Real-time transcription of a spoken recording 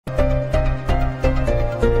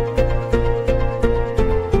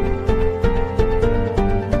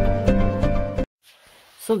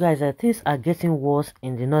So guys, things are getting worse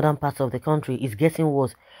in the northern parts of the country. It's getting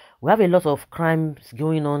worse. We have a lot of crimes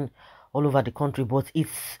going on all over the country, but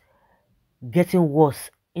it's getting worse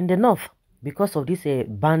in the north because of these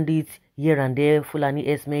bandits here and there, Fulani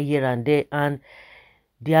ßɁNTS here and there, and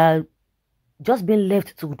they are just being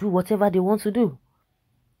left to do whatever they want to do.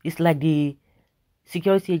 It's like the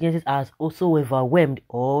security agencies are also overwhelmed,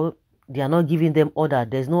 or they are not giving them order.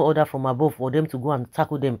 There's no order from above for them to go and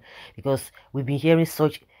tackle them, because we've been hearing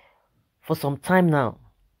such for some time now,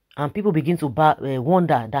 and people begin to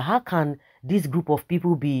wonder that how can this group of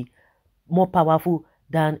people be more powerful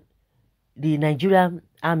than the Nigerian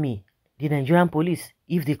army, the Nigerian police,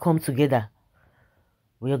 if they come together.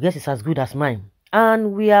 Well, your guess is as good as mine.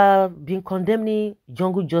 And we are being condemning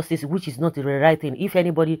jungle justice, which is not the right thing. If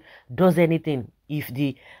anybody does anything, if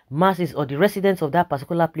the masses or the residents of that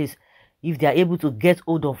particular place, if they are able to get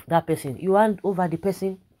hold of that person, you hand over the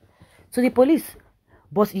person to the police.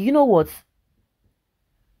 But you know what?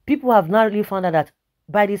 People have now really found out that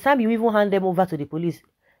by the time you even hand them over to the police,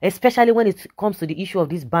 especially when it comes to the issue of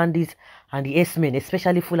these bandits and the ßɁNTS,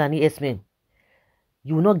 especially Fulani ßÍ,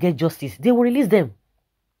 you will not get justice. They will release them.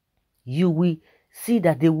 You will see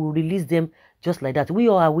that they will release them just like that. We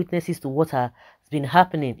all are witnesses to what has been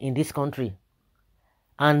happening in this country.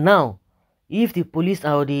 And now, if the police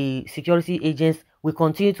or the security agents will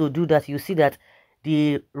continue to do that, you see that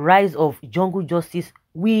the rise of jungle justice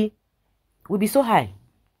will be so high.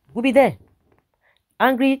 We'll be there.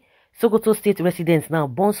 Angry Sokoto State residents now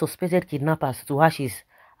burn suspected kidnappers to ashes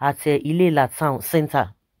at Ilela Town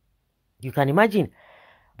Center. You can imagine.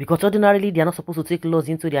 Because ordinarily, they are not supposed to take laws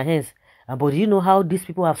into their hands. But you know how these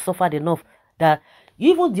people have suffered enough that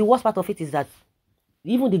even the worst part of it is that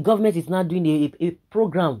even the government is now doing a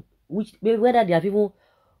program, which whether they have even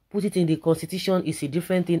put it in the constitution is a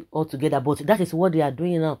different thing altogether. But that is what they are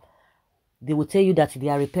doing now. They will tell you that they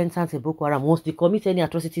are repentant in Boko Haram. Once they commit any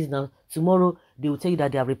atrocities now, tomorrow they will tell you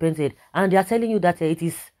that they have repented. And they are telling you that it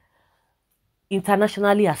is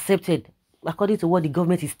internationally accepted, according to what the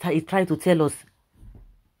government is trying to tell us.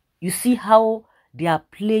 You see how they are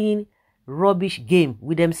playing rubbish game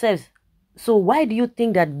with themselves. So why do you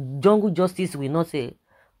think that jungle justice will not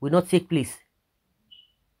take place?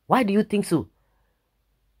 Why do you think so?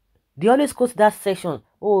 They always quote that section.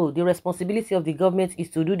 Oh, the responsibility of the government is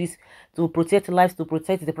to do this, to protect lives, to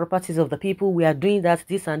protect the properties of the people. We are doing that,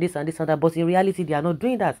 this and this and this and that. But in reality, they are not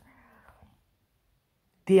doing that.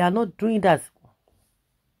 They are not doing that.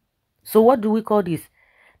 So what do we call this?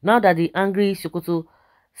 Now that the angry Sokoto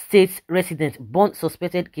State residents burn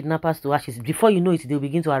suspected kidnappers to ashes, before you know it, they'll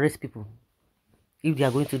begin to arrest people. If they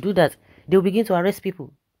are going to do that, they'll begin to arrest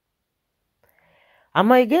people.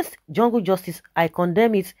 Am I against jungle justice? I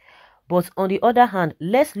condemn it. But on the other hand,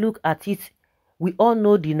 let's look at it. We all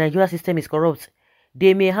know the Nigeria system is corrupt.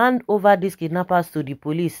 They may hand over these kidnappers to the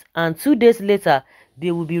police, and 2 days later,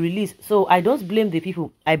 they will be released. So I don't blame the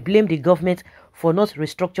people. I blame the government for not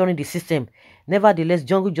restructuring the system. Nevertheless,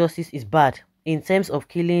 jungle justice is bad in terms of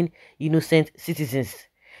killing innocent citizens.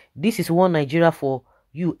 This is one Nigeria for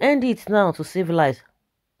you. End it now to save lives.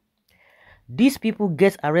 These people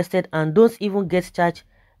get arrested and don't even get charged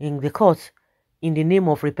in the court in the name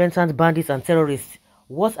of repentant bandits and terrorists.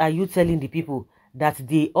 What are you telling the people? That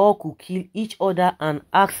they all could kill each other and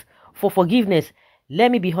ask for forgiveness?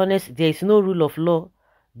 Let me be honest, there is no rule of law,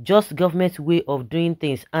 just government's way of doing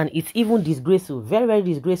things, and it's even disgraceful, very, very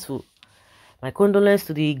disgraceful. My condolences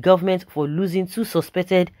to the government for losing 2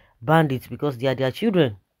 suspected bandits because they are their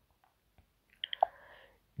children.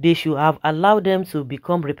 They should have allowed them to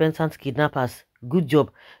become repentant kidnappers. Good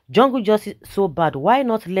job. Jungle justice so bad. Why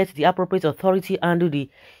not let the appropriate authority handle the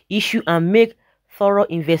issue and make thorough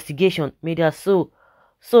investigation? May their souls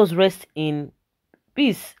rest in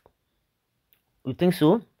peace. You think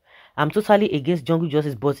so? I'm totally against jungle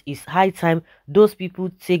justice, but it's high time those people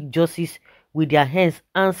take justice with their hands.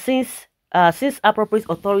 And since appropriate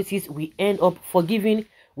authorities will end up forgiving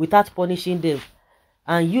without punishing them,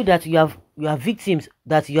 and you are victims,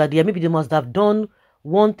 that you are there, maybe they must have done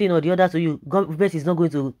one thing or the other to you, government is not going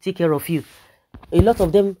to take care of you. A lot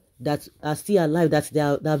of them that are still alive,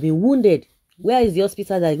 that have been wounded, where is the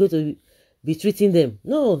hospital that is going to be treating them?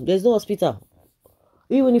 No, there's no hospital.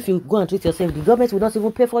 Even if you go and treat yourself, the government will not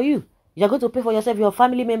even pay for you. You are going to pay for yourself. Your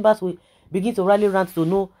family members will begin to rally around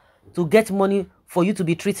to get money for you to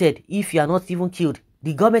be treated if you are not even killed.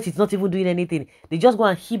 The government is not even doing anything. They just go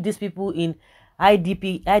and keep these people in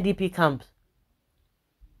IDP camps.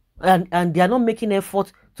 And they are not making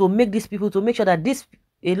effort to make these people, to make sure that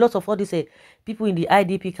a lot of all these people in the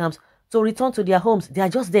IDP camps to return to their homes. They are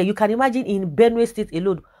just there. You can imagine in Benue State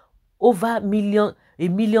alone, over a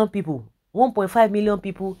million people 1.5 million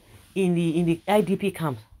people in the IDP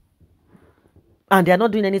camps, and they are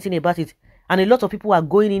not doing anything about it. And a lot of people are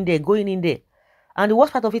going in there. And the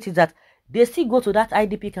worst part of it is that they still go to that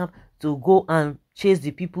IDP camp to go and chase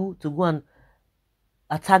the people, to go and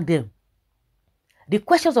attack them. The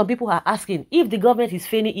questions some people are asking, if the government is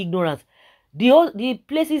feigning ignorance, the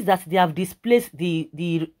places that they have displaced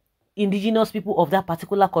the indigenous people of that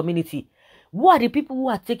particular community, who are the people who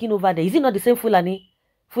are taking over there? Is it not the same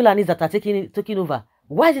Fulanis that are taking over?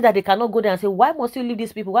 Why is it that they cannot go there and say, why must you leave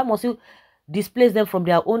these people? Why must you displace them from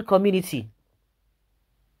their own community?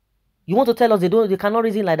 You want to tell us they cannot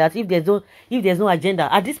reason like that if there's no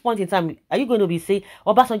agenda? At this point in time, are you going to be saying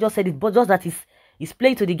Obasanjo said it, but just that is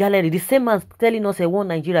playing to the gallery? The same man telling us one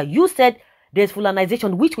Nigeria. You said there's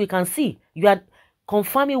Fulanization, which we can see. You are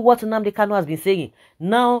confirming what Nnamdi Kanu has been saying.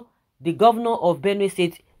 Now the governor of Benue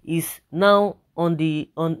State is now doing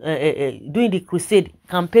the crusade,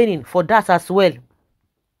 campaigning for that as well.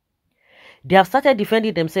 They have started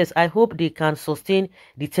defending themselves. I hope they can sustain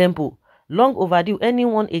the tempo. Long overdue.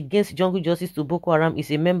 Anyone against jungle justice to Boko Haram is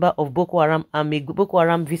a member of Boko Haram, and may Boko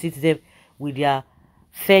Haram visit them with their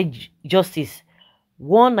fair justice.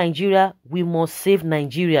 One Nigeria, we must save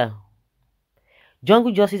Nigeria.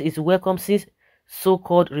 Jungle justice is welcome since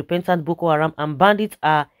so-called repentant Boko Haram and bandits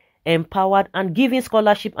are empowered and giving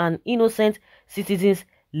scholarship and innocent citizens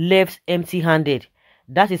left empty-handed.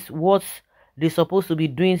 That is what they're supposed to be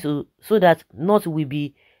doing, so that not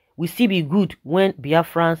we still be good when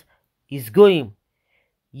Biafrans is going.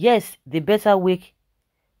 Yes, they better wake.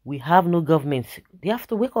 We have no government. They have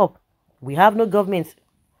to wake up. We have no government.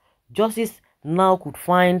 Justice now could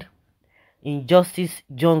find injustice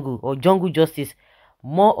jungle or jungle justice.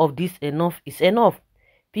 More of this enough is enough.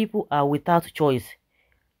 People are without choice.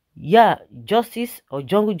 Yeah, justice or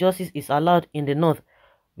jungle justice is allowed in the north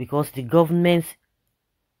because the government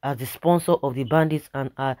as the sponsor of the bandits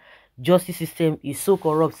and our justice system is so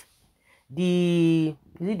corrupt. The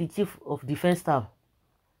chief of defense staff,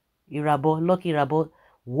 Lucky Irabo,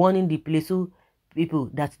 warning the Plateau people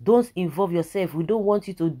that don't involve yourself. We don't want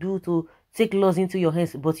you to take laws into your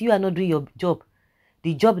hands, but you are not doing your job.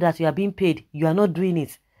 The job that you are being paid, you are not doing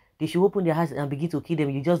it. They should open their eyes and begin to kill them.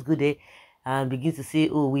 You just go there and begin to say,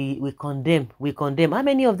 oh, we condemn. How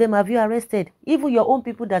many of them have you arrested? Even your own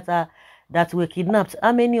people that were kidnapped,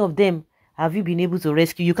 how many of them have you been able to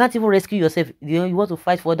rescue? You can't even rescue yourself. You want to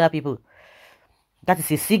fight for other people. That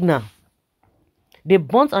is a signal. They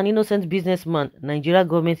burnt an innocent businessman. Nigeria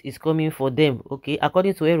government is coming for them. Okay,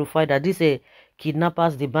 according to El-Rufai, that these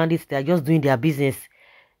kidnappers, the bandits, they are just doing their business.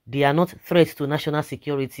 They are not threats to national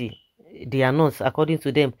security. They are not, according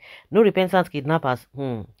to them. No repentant kidnappers.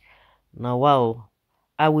 Now, wow.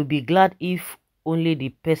 I will be glad if only the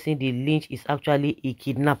person they lynch is actually a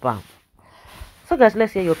kidnapper. So guys,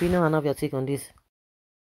 let's hear your opinion and have your take on this.